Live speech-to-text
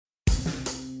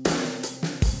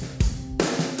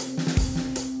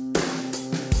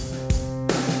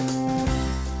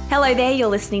Hello there, you're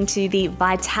listening to the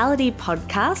Vitality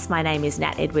Podcast. My name is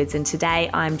Nat Edwards and today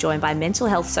I'm joined by mental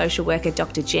health social worker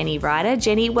Dr. Jenny Ryder.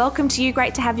 Jenny, welcome to you.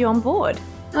 Great to have you on board.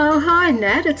 Oh, hi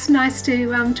Nat. It's nice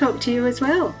to talk to you as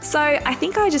well. So I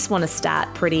think I just want to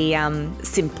start pretty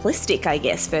simplistic, I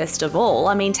guess, first of all.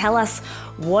 I mean, tell us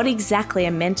what exactly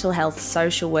a mental health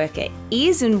social worker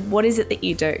is and what is it that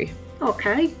you do?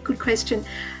 Okay, good question.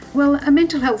 Well, a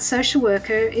mental health social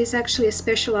worker is actually a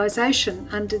specialisation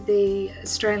under the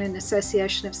Australian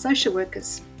Association of Social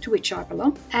Workers, to which I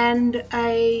belong. And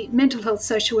a mental health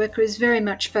social worker is very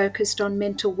much focused on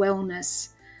mental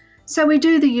wellness. So we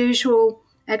do the usual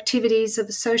activities of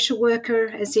a social worker,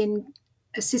 as in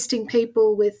assisting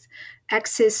people with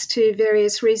access to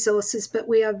various resources, but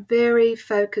we are very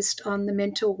focused on the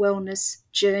mental wellness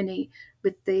journey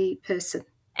with the person.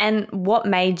 And what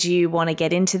made you want to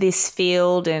get into this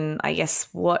field, and I guess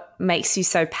what makes you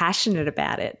so passionate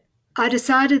about it? I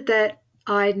decided that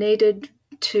I needed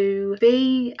to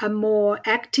be a more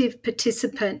active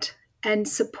participant and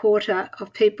supporter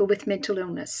of people with mental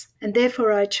illness. And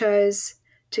therefore I chose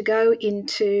to go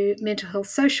into mental health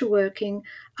social working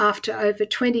after over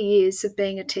 20 years of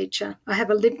being a teacher. I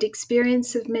have a lived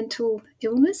experience of mental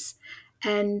illness,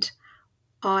 and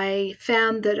I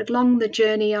found that along the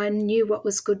journey I knew what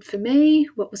was good for me,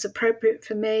 what was appropriate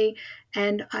for me,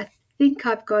 and I think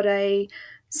I've got a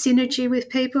synergy with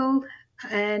people,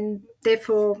 and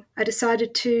therefore I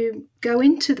decided to go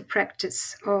into the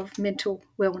practice of mental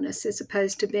wellness as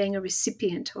opposed to being a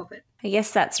recipient of it. I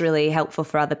guess that's really helpful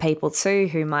for other people too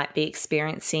who might be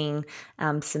experiencing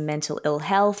some mental ill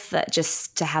health, that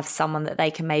just to have someone that they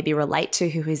can maybe relate to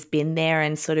who has been there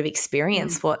and sort of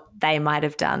experience what they might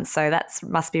have done. So that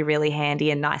must be really handy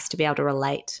and nice to be able to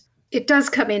relate. It does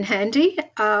come in handy.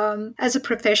 As a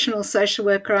professional social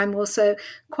worker, I'm also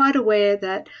quite aware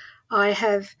that I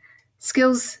have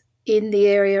skills in the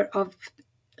area of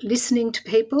listening to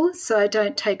people, so I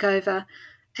don't take over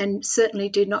and certainly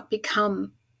do not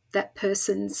become that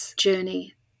person's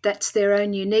journey. That's their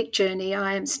own unique journey.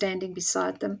 I am standing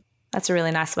beside them. That's a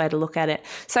really nice way to look at it.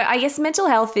 So I guess mental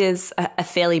health is a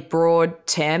fairly broad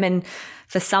term, and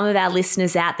for some of our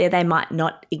listeners out there, they might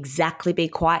not exactly be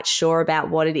quite sure about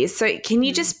what it is. So can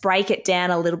you just break it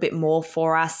down a little bit more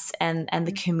for us and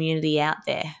the community out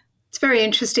there? It's very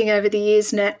interesting over the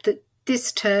years, Nat, that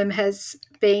this term has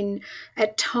been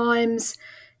at times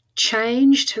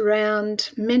changed around.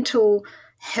 Mental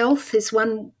health is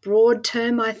one broad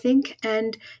term, I think,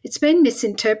 and it's been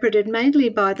misinterpreted mainly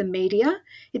by the media.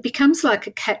 It becomes like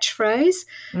a catchphrase.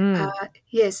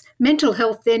 Yes, mental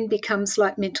health then becomes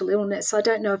like mental illness. I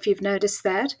don't know if you've noticed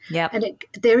that. Yep. And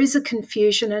there is a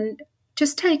confusion. And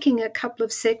just taking a couple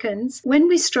of seconds, when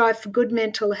we strive for good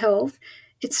mental health,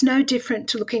 it's no different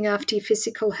to looking after your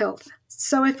physical health.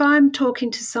 So if I'm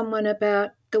talking to someone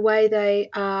about the way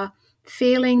they are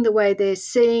feeling, the way they're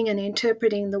seeing and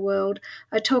interpreting the world,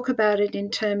 I talk about it in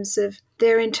terms of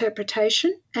their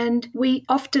interpretation. And we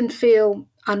often feel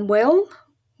unwell.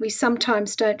 We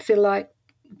sometimes don't feel like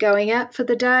going out for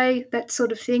the day, that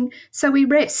sort of thing. So we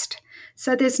rest.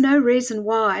 So there's no reason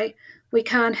why we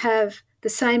can't have the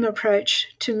same approach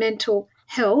to mental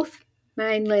health,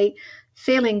 mainly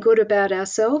feeling good about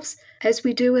ourselves, as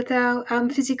we do with our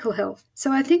physical health.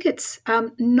 So I think it's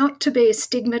not to be a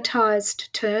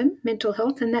stigmatised term, mental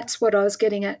health, and that's what I was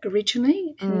getting at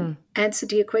originally in answer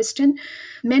to your question.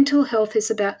 Mental health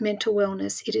is about mental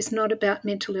wellness. It is not about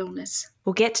mental illness.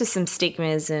 We'll get to some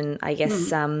stigmas and I guess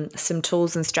some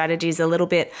tools and strategies a little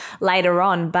bit later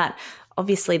on, but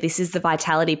obviously this is the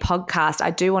Vitality Podcast.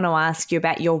 I do want to ask you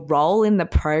about your role in the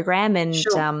program and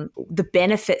the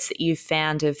benefits that you've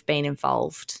found have been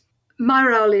involved. My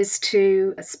role is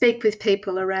to speak with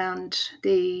people around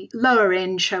the lower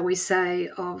end, shall we say,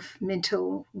 of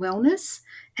mental wellness.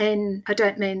 And I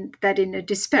don't mean that in a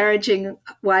disparaging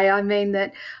way. I mean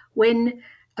that when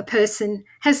a person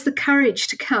has the courage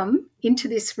to come into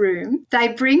this room, they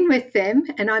bring with them,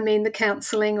 and I mean the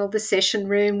counselling or the session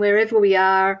room, wherever we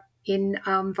are in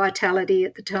Vitality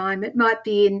at the time. It might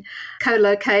be in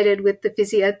co-located with the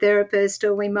physiotherapist,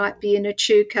 or we might be in a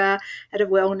chuka at a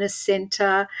wellness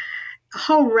centre, a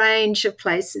whole range of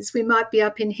places. We might be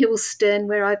up in Hillston,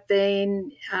 where I've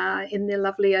been, in the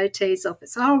lovely OT's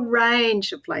office, a whole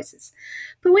range of places.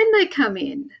 But when they come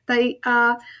in, they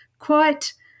are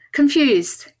quite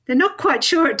confused. They're not quite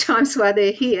sure at times why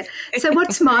they're here. So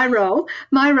what's my role?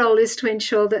 My role is to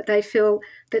ensure that they feel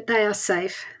that they are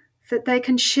safe, that they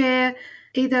can share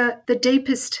either the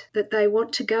deepest that they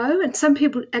want to go, and some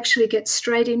people actually get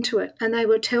straight into it and they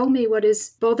will tell me what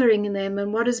is bothering them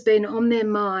and what has been on their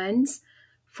minds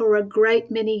for a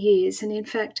great many years. And in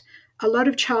fact, a lot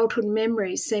of childhood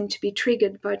memories seem to be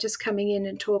triggered by just coming in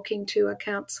and talking to a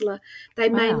counsellor. They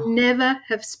may Wow. never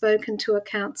have spoken to a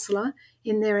counsellor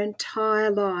in their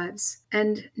entire lives.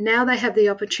 And now they have the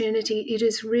opportunity. It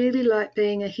is really like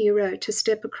being a hero to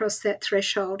step across that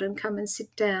threshold and come and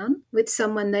sit down with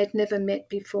someone they'd never met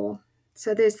before.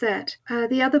 So there's that.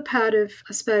 The other part of,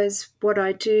 I suppose, what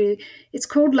I do, it's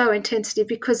called low intensity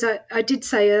because I did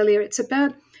say earlier, it's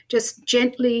about just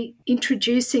gently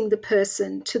introducing the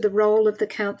person to the role of the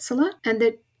counsellor, and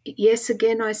that, yes,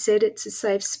 again, I said it's a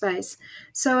safe space.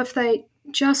 So if they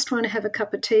just want to have a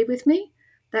cup of tea with me,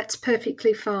 that's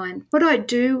perfectly fine. What I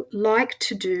do like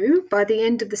to do by the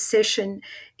end of the session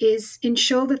is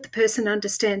ensure that the person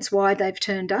understands why they've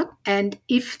turned up, and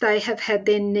if they have had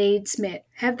their needs met.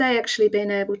 Have they actually been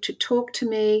able to talk to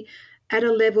me at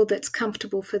a level that's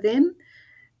comfortable for them?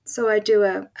 So I do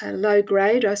a low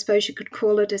grade, I suppose you could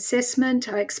call it, assessment.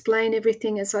 I explain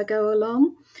everything as I go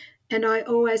along. And I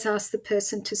always ask the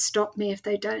person to stop me if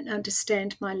they don't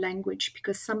understand my language,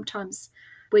 because sometimes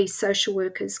we social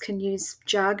workers can use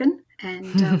jargon,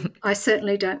 and I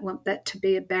certainly don't want that to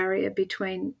be a barrier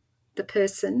between the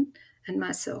person and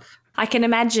myself. I can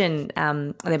imagine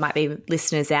there might be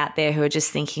listeners out there who are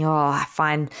just thinking, oh, I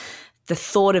find the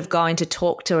thought of going to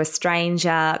talk to a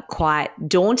stranger quite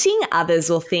daunting. Others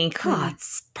will think, oh,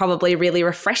 it's probably really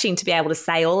refreshing to be able to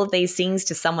say all of these things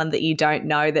to someone that you don't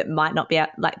know, that might not be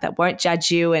that won't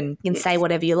judge you, and can say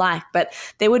whatever you like. But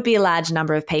there would be a large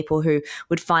number of people who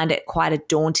would find it quite a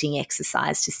daunting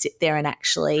exercise to sit there and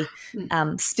actually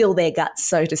spill their guts,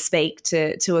 so to speak,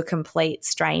 to a complete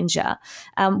stranger.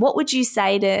 What would you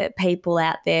say to people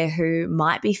out there who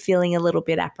might be feeling a little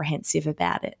bit apprehensive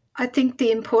about it? I think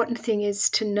the important thing is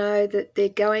to know that they're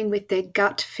going with their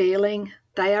gut feeling.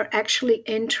 They are actually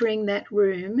entering that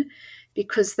room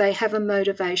because they have a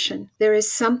motivation. There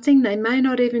is something, they may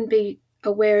not even be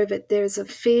aware of it. There's a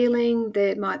feeling,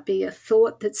 there might be a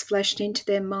thought that's flashed into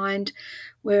their mind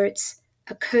where it's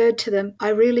occurred to them, I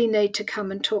really need to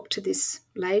come and talk to this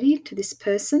lady, to this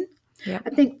person. Yep. I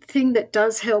think the thing that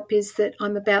does help is that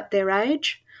I'm about their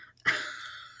age.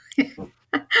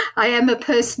 I am a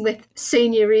person with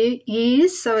senior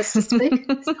years, so as to speak.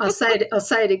 I'll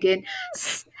say it again.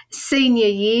 Senior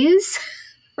years.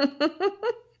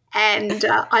 And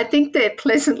I think they're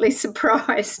pleasantly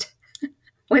surprised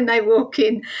when they walk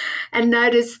in and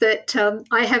notice that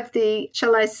I have the,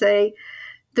 shall I say,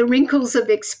 the wrinkles of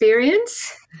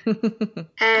experience.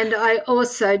 And I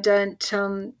also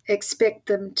don't expect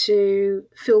them to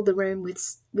fill the room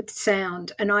with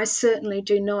sound. And I certainly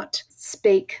do not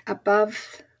speak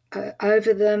above,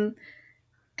 over them.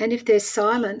 And if there's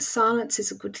silence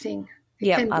is a good thing.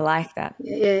 Yeah, I like that.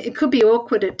 Yeah, it could be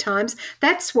awkward at times.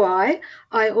 That's why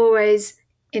I always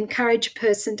encourage a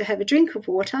person to have a drink of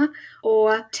water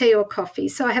or tea or coffee.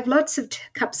 So I have lots of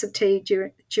cups of tea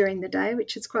during the day,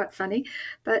 which is quite funny.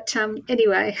 But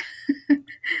anyway,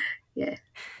 yeah.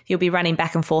 You'll be running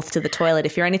back and forth to the toilet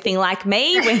if you're anything like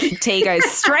me, when tea goes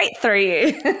straight through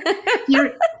you.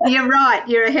 You're right.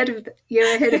 You're ahead of it.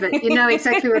 You know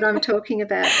exactly what I'm talking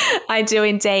about. I do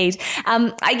indeed.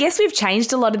 I guess we've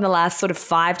changed a lot in the last sort of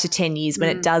 5 to 10 years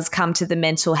when it does come to the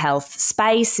mental health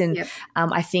space. And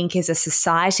I think as a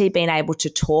society, being able to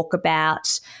talk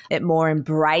about it more,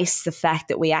 embrace the fact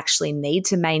that we actually need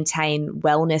to maintain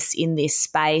wellness in this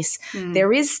space.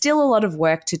 There is still a lot of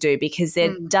work to do, because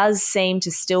there does seem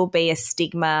to still be a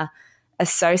stigma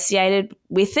associated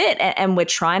with it, and we're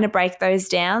trying to break those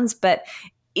down. But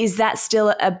is that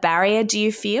still a barrier, do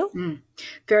you feel?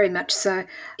 Very much so.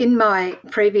 In my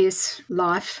previous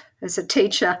life as a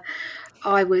teacher,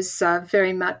 I was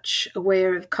very much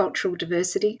aware of cultural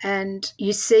diversity, and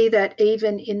you see that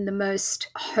even in the most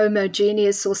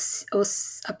homogeneous or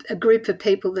a group of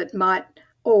people that might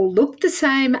all look the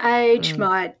same age,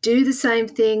 might do the same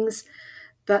things,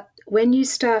 but when you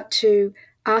start to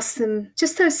ask them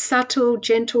just those subtle,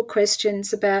 gentle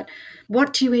questions about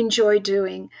what do you enjoy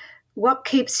doing, what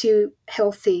keeps you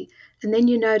healthy, and then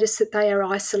you notice that they are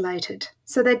isolated.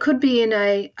 So they could be in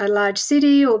a large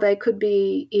city, or they could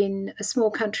be in a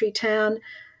small country town,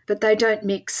 but they don't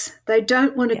mix. They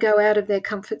don't want to go out of their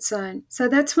comfort zone. So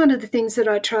that's one of the things that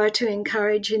I try to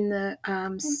encourage in the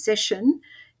session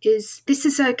is this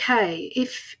is okay.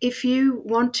 If you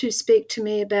want to speak to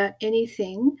me about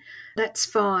anything, that's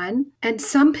fine. And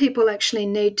some people actually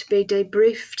need to be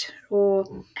debriefed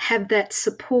or have that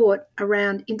support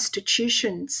around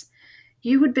institutions.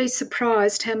 You would be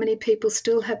surprised how many people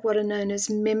still have what are known as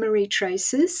memory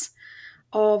traces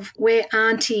of where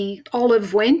Auntie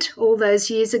Olive went all those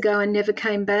years ago and never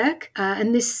came back.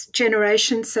 And this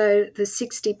generation, so the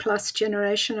 60-plus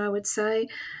generation, I would say,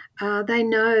 They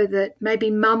know that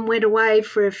maybe mum went away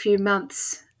for a few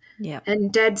months Yeah.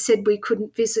 and dad said we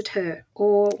couldn't visit her,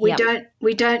 or Yep.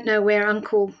 we don't know where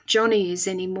Uncle Johnny is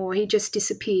anymore. He just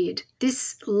disappeared.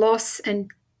 This loss and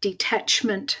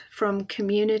detachment from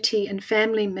community and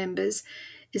family members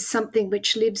is something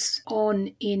which lives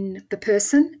on in the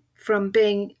person from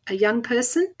being a young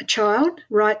person, a child,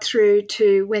 right through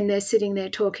to when they're sitting there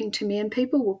talking to me, and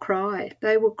people will cry.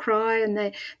 They will cry, and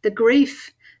the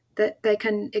grief that they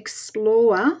can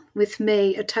explore with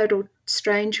me, a total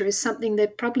stranger, is something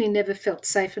they've probably never felt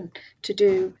safe to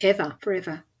do ever,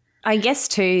 forever. I guess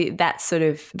too, that sort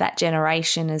of that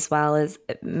generation, as well as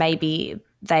maybe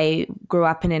they grew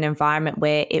up in an environment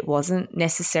where it wasn't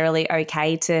necessarily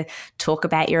okay to talk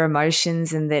about your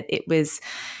emotions, and that it was,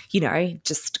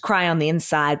 just cry on the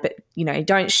inside, but,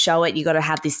 don't show it. You got to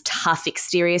have this tough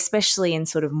exterior, especially in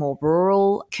sort of more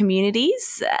rural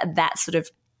communities, that sort of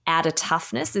outer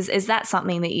toughness. Is that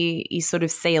something that you sort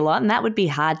of see a lot? And that would be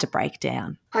hard to break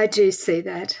down. I do see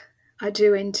that. I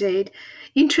do indeed.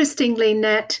 Interestingly,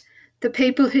 Nat, the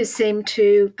people who seem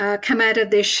to come out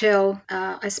of their shell,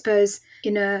 I suppose,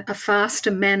 in a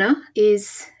faster manner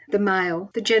is the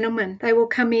male, the gentleman. They will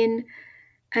come in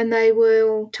and they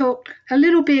will talk a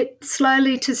little bit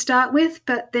slowly to start with,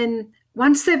 but then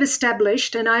once they've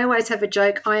established, and I always have a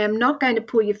joke, I am not going to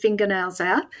pull your fingernails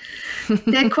out.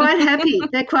 They're quite happy.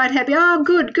 They're quite happy. Oh,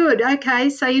 good. Okay,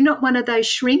 so you're not one of those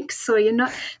shrinks, or you're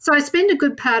not. So I spend a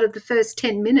good part of the first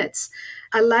 10 minutes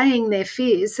allaying their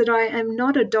fears that I am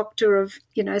not a doctor of,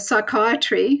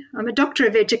 psychiatry. I'm a doctor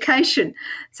of education.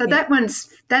 So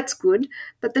that's good.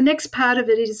 But the next part of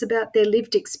it is about their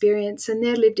lived experience, and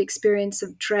their lived experience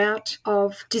of drought,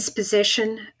 of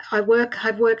dispossession. I've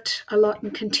worked a lot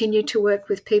and continue to work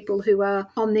with people who are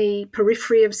on the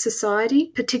periphery of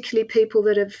society, particularly people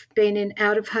that have been in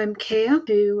out-of-home care,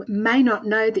 who may not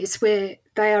know this, where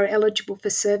they are eligible for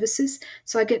services.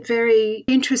 So I get very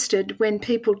interested when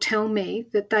people tell me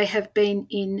that they have been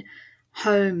in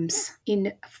homes,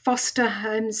 in foster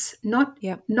homes, not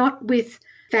with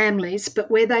families,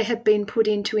 but where they have been put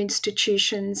into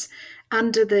institutions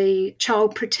under the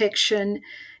child protection,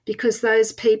 because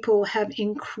those people have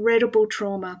incredible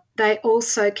trauma. They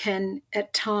also can,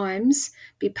 at times,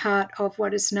 be part of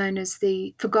what is known as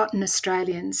the forgotten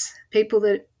Australians, people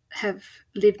that have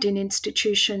lived in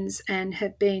institutions and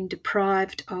have been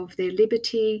deprived of their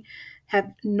liberty,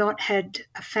 have not had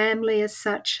a family as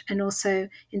such, and also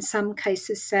in some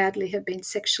cases, sadly, have been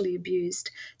sexually abused.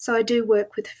 So I do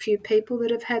work with a few people that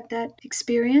have had that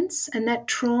experience, and that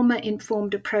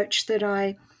trauma-informed approach that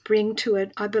I bring to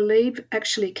it, I believe,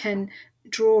 actually can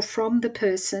draw from the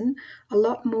person a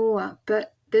lot more.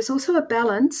 But there's also a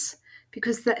balance,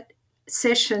 because that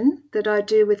session that I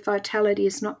do with Vitality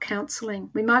is not counselling.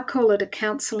 We might call it a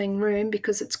counselling room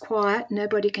because it's quiet,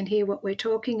 nobody can hear what we're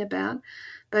talking about,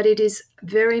 but it is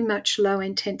very much low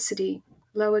intensity,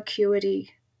 low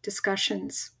acuity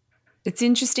discussions. It's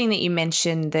interesting that you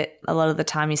mentioned that a lot of the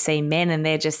time you see men and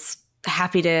they're just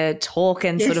happy to talk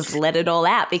and sort of let it all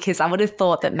out, because I would have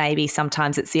thought that maybe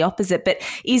sometimes it's the opposite. But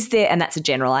is there, and that's a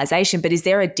generalization, but is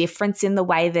there a difference in the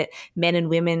way that men and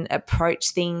women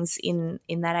approach things in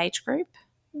that age group?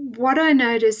 What I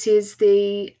notice is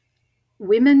the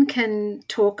women can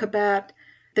talk about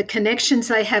the connections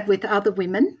they have with other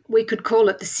women. We could call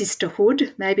it the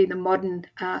sisterhood, maybe the modern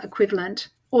equivalent.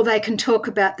 Or they can talk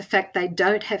about the fact they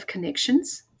don't have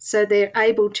connections. So they're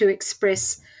able to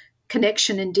express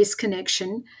connection and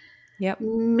disconnection. Yep.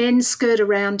 Men skirt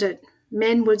around it.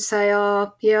 Men would say,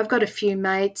 oh, yeah, I've got a few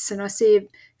mates and I see a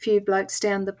few blokes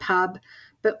down the pub.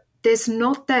 But there's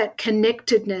not that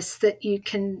connectedness that you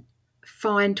can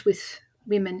find with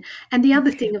women. And the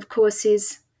other thing, of course,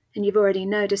 is, and you've already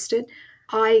noticed it,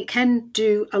 I can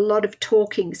do a lot of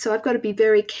talking. So I've got to be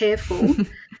very careful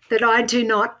that I do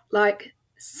not, like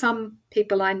some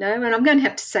people I know, and I'm going to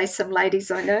have to say some ladies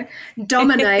I know,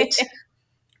 dominate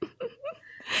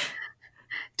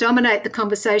the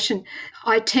conversation.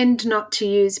 I tend not to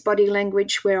use body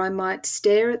language where I might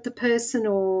stare at the person,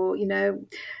 or,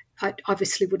 I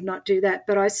obviously would not do that,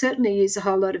 but I certainly use a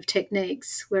whole lot of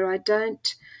techniques where I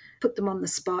don't put them on the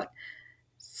spot.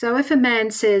 So if a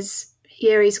man says,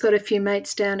 yeah, he's got a few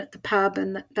mates down at the pub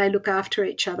and they look after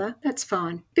each other, that's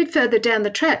fine. A bit further down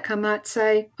the track, I might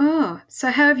say, oh,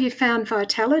 so how have you found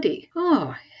Vitality?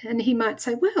 Oh, and he might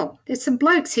say, well, there's some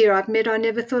blokes here I've met I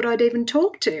never thought I'd even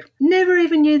talk to. Never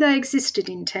even knew they existed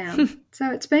in town. So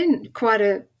it's been quite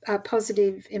a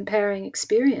positive, empowering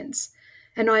experience.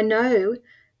 And I know,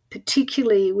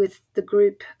 particularly with the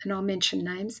group, and I'll mention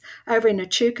names, over in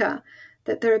Echuca,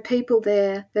 that there are people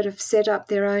there that have set up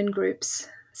their own groups,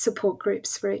 support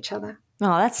groups for each other.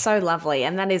 Oh, that's so lovely.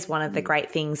 And that is one of the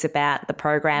great things about the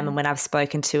program. And when I've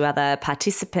spoken to other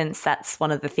participants, that's one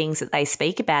of the things that they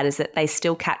speak about, is that they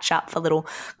still catch up for little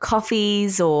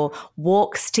coffees or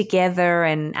walks together.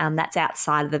 And that's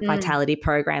outside of the Vitality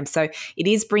program. So it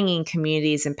is bringing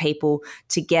communities and people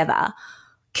together.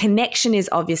 Connection is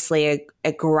obviously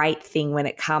a great thing when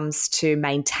it comes to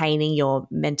maintaining your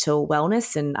mental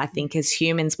wellness. And I think as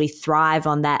humans, we thrive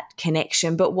on that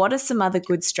connection. But what are some other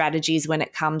good strategies when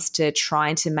it comes to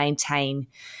trying to maintain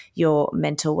your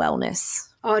mental wellness?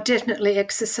 Oh, definitely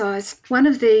exercise. One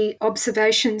of the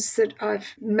observations that I've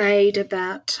made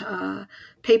about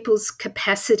people's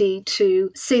capacity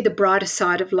to see the brighter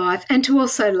side of life and to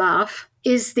also laugh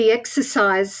is the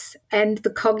exercise and the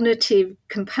cognitive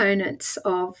components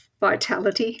of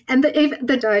vitality and even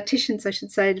the dietitians, I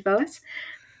should say, advice.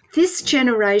 This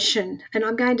generation, and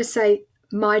I'm going to say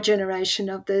my generation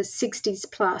of the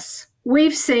 60s plus,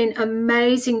 we've seen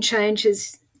amazing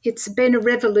changes. It's been a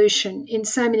revolution in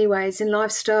so many ways, in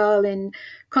lifestyle, in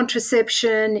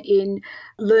contraception, in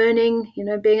learning,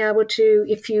 being able to,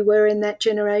 if you were in that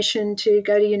generation, to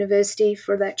go to university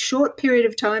for that short period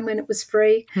of time when it was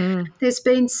free. There's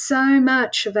been so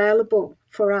much available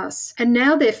for us. And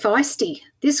now they're feisty.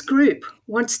 This group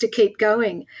wants to keep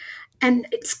going. And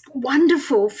it's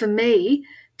wonderful for me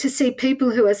to see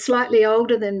people who are slightly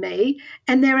older than me,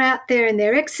 and they're out there and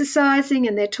they're exercising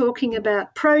and they're talking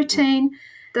about protein.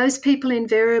 Those people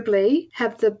invariably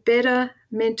have the better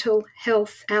mental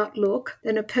health outlook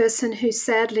than a person who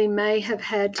sadly may have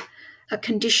had a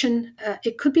condition.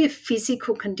 It could be a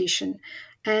physical condition.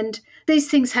 And these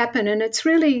things happen, and it's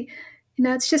really,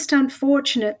 it's just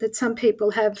unfortunate that some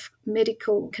people have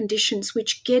medical conditions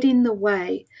which get in the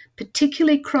way,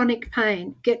 particularly chronic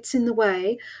pain gets in the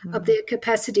way of their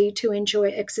capacity to enjoy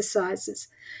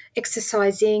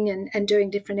exercising and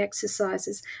doing different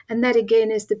exercises. And that,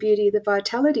 again, is the beauty of the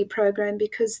Vitality program,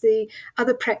 because the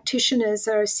other practitioners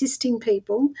are assisting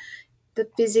people, the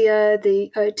physio,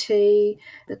 the OT,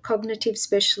 the cognitive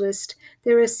specialist.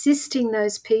 They're assisting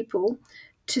those people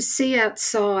to see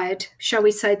outside, shall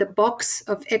we say, the box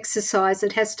of exercise.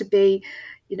 It has to be,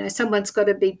 someone's got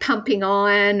to be pumping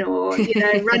iron or,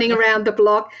 running around the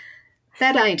block.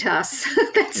 That ain't us.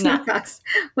 That's not us.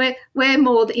 We're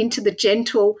more into the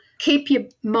gentle, keep your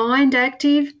mind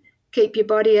active, keep your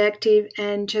body active,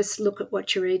 and just look at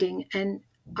what you're eating. And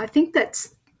I think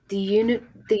that's the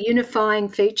unifying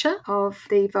feature of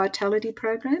the Vitality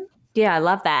program. Yeah, I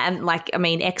love that.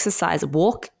 And exercise,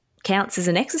 walk counts as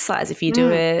an exercise. If you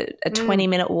do a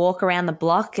 20-minute walk around the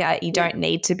block, you don't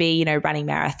need to be, running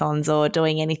marathons or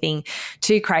doing anything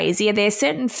too crazy. Are there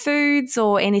certain foods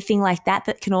or anything like that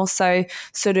that can also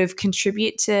sort of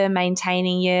contribute to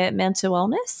maintaining your mental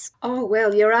wellness? Oh,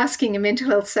 well, you're asking a mental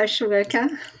health social worker,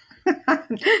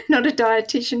 not a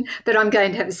dietitian, but I'm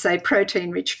going to have to say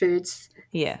protein-rich foods.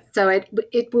 Yeah. So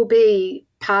it will be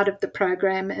part of the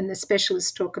program, and the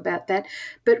specialists talk about that.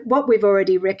 But what we've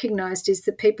already recognised is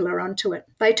that people are onto it.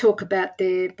 They talk about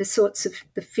the sorts of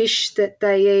the fish that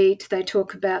they eat. They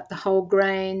talk about the whole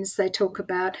grains. They talk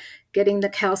about getting the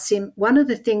calcium. One of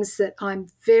the things that I'm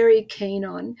very keen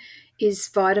on is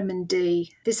vitamin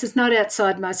D. This is not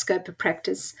outside my scope of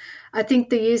practice. I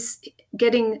think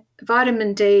getting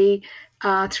vitamin D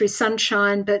through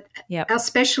sunshine, but our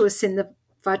specialists in the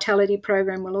Vitality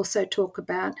program will also talk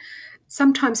about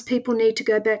sometimes people need to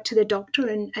go back to the doctor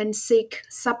and seek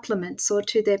supplements or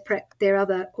to their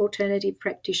other alternative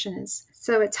practitioners.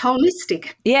 So it's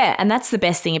holistic. Yeah, and that's the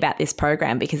best thing about this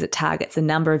program, because it targets a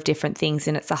number of different things,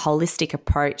 and it's a holistic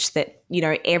approach that,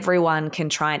 everyone can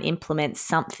try and implement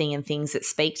something and things that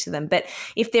speak to them. But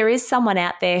if there is someone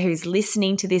out there who's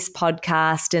listening to this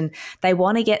podcast and they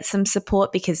want to get some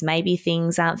support because maybe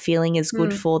things aren't feeling as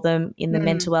good for them in the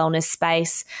mental wellness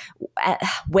space,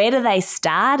 where do they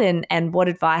start, and what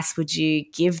advice would you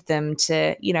give them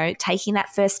to, taking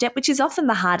that first step, which is often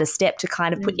the hardest step, to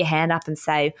kind of put your hand up and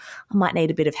say, I might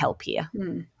need a bit of help here?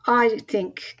 I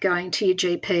think going to your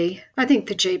GP. I think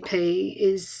the GP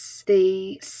is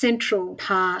the central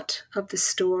part of the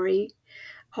story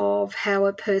of how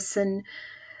a person,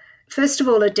 first of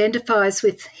all, identifies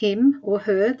with him or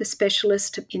her, the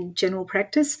specialist in general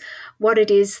practice, what it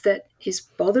is that is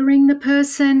bothering the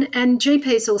person. And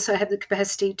GPs also have the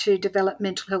capacity to develop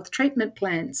mental health treatment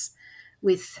plans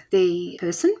with the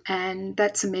person, and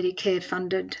that's a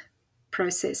Medicare-funded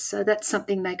process. So that's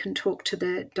something they can talk to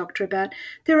the doctor about.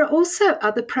 There are also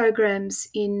other programs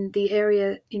in the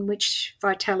area in which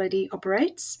Vitality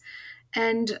operates,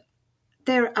 and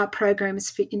there are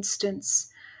programs, for instance,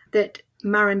 that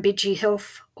Murrumbidgee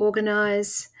Health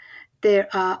organise. There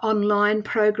are online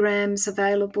programs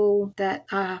available that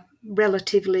are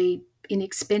relatively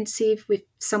inexpensive. If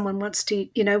someone wants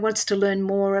to learn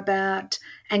more about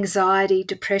anxiety,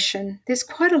 depression, there's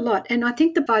quite a lot. And I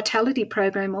think the Vitality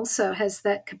program also has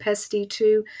that capacity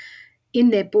to, in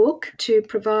their book, to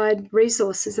provide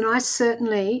resources. And I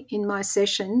certainly, in my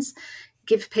sessions,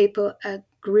 give people a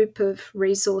group of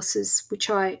resources which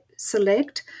I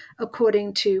select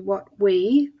according to what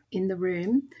we in the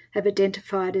room have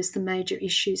identified as the major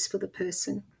issues for the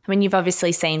person. I mean, you've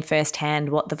obviously seen firsthand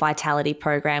what the Vitality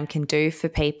program can do for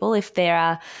people. If there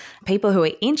are people who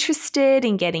are interested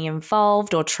in getting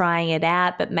involved or trying it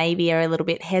out, but maybe are a little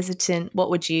bit hesitant,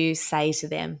 what would you say to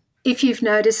them? If you've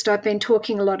noticed, I've been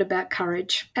talking a lot about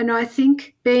courage. And I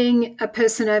think being a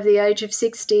person over the age of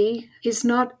 60 is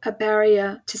not a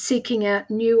barrier to seeking out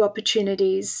new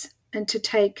opportunities and to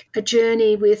take a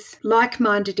journey with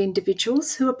like-minded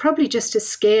individuals who are probably just as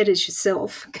scared as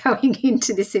yourself going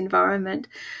into this environment.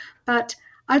 But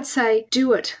I'd say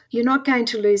do it. You're not going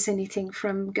to lose anything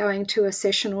from going to a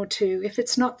session or two. If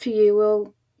it's not for you,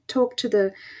 well, talk to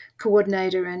the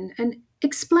coordinator and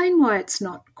explain why it's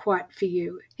not quite for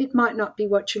you. It might not be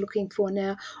what you're looking for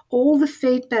now. All the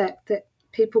feedback that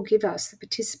people give us, the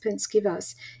participants give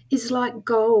us, is like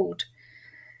gold.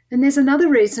 And there's another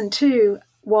reason too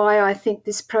why I think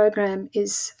this program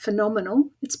is phenomenal.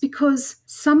 It's because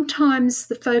sometimes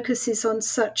the focus is on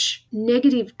such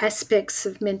negative aspects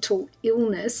of mental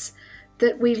illness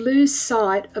that we lose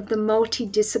sight of the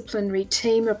multidisciplinary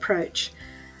team approach.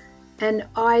 And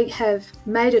I have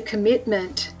made a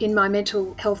commitment in my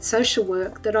mental health social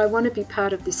work that I want to be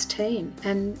part of this team.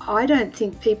 And I don't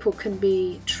think people can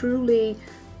be truly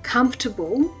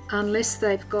comfortable unless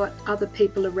they've got other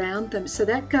people around them. So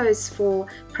that goes for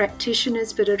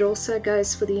practitioners, but it also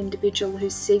goes for the individual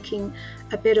who's seeking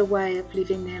a better way of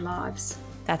living their lives.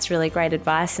 That's really great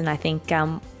advice, and I think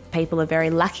people are very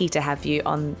lucky to have you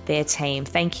on their team.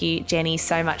 Thank you, Jenny,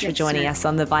 so much for joining us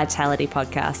on the Vitality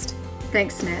podcast.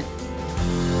 Thanks,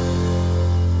 Nat.